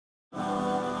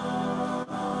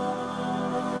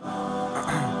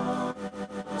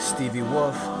Stevie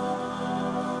Wolf,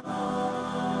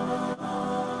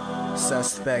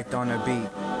 Suspect on the beat.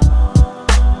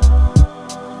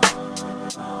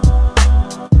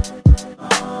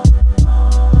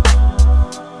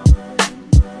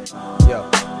 Yo.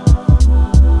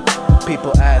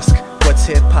 People ask, what's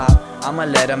hip-hop? I'ma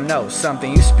let them know.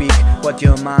 Something you speak, what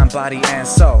your mind, body, and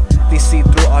soul. They see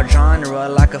through our genre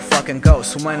like a fucking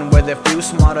ghost. When we're the few,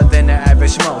 smarter than the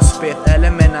average most. Fifth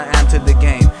element, I am to the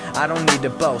game, I don't need to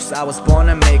boast. I was born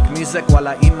to make music while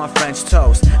I eat my French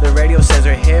toast. The radio says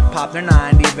they're hip-hop, they're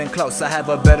not even close. I have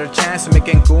a better chance of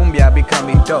making cumbia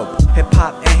becoming dope.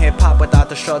 Hip-hop ain't hip-hop without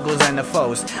the struggles and the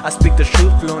foes. I speak the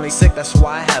truth, fluently sick, that's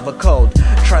why I have a cold.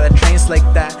 Try to translate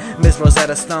that, Miss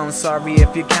Rosetta Stone. Sorry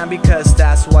if you can, because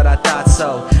that's what I thought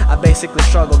so. I basically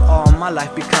struggled all my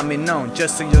life becoming known,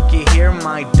 just so you can hear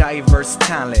my diverse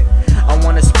talent. I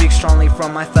wanna speak strongly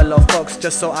from my fellow folks,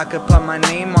 just so I could put my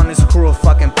name on this cruel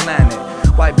fucking planet.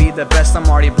 Why be the best? I'm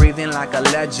already breathing like a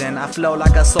legend. I flow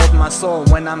like I sold my soul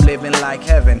when I'm living like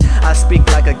heaven. I speak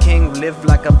like a king, live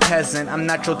like a peasant. I'm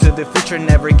natural to the future,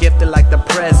 never gifted like the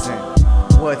present.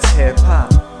 What's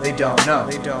hip-hop? They don't know.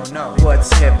 They don't know.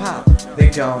 What's hip-hop? They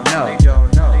don't know. They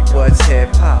don't know. What's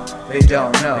hip-hop? They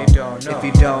don't know. If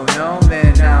you don't know,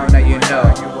 then now you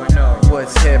know.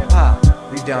 What's hip-hop?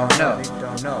 They don't know.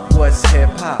 What's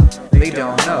hip-hop? They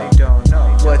don't know.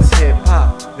 What's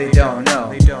hip-hop? They don't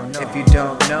know. If you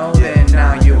don't know, then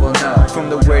now you will know. From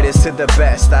the weirdest to the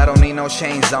best, I don't need no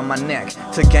chains on my neck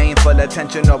to gain full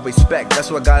attention or respect.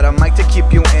 That's what got a mic to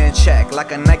keep you in check.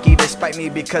 Like a Nike, despite me,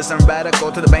 because I'm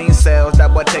radical to the brain cells.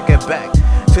 That boy take it back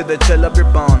to the chill of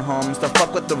your bone, homes. To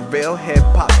fuck with the real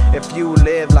hip-hop. If you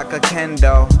live like a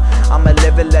kendo, I'm a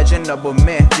living legend, noble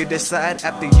myth. You decide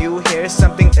after you hear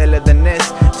something iller than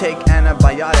this. Take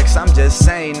antibiotics, I'm just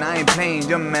saying. I ain't playing,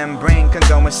 your membrane can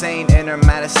go insane. In a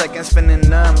matter of seconds, spinning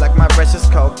numb like my breath is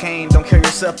cocaine. Don't kill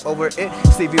yourself over it,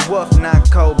 Stevie Wolf, not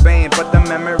Cobain, but the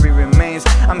memory remains.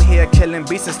 I'm here killing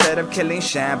beats instead of killing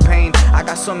champagne. I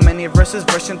got so many verses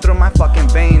rushing through my fucking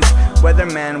veins.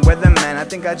 Weatherman, weatherman, I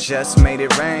think I just made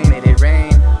it rain.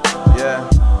 Yeah.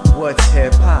 What's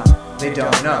hip-hop? They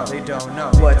don't know.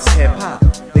 What's hip-hop?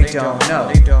 They don't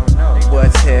know.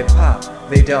 What's hip-hop?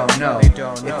 They don't know.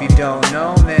 If you don't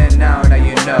know, then now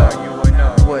you know.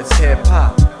 What's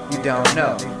hip-hop? You don't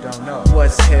know.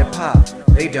 What's hip-hop?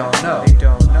 They don't know.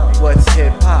 What's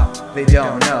hip-hop? They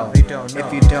don't know.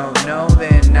 If you don't know,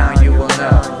 then now you will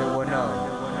know.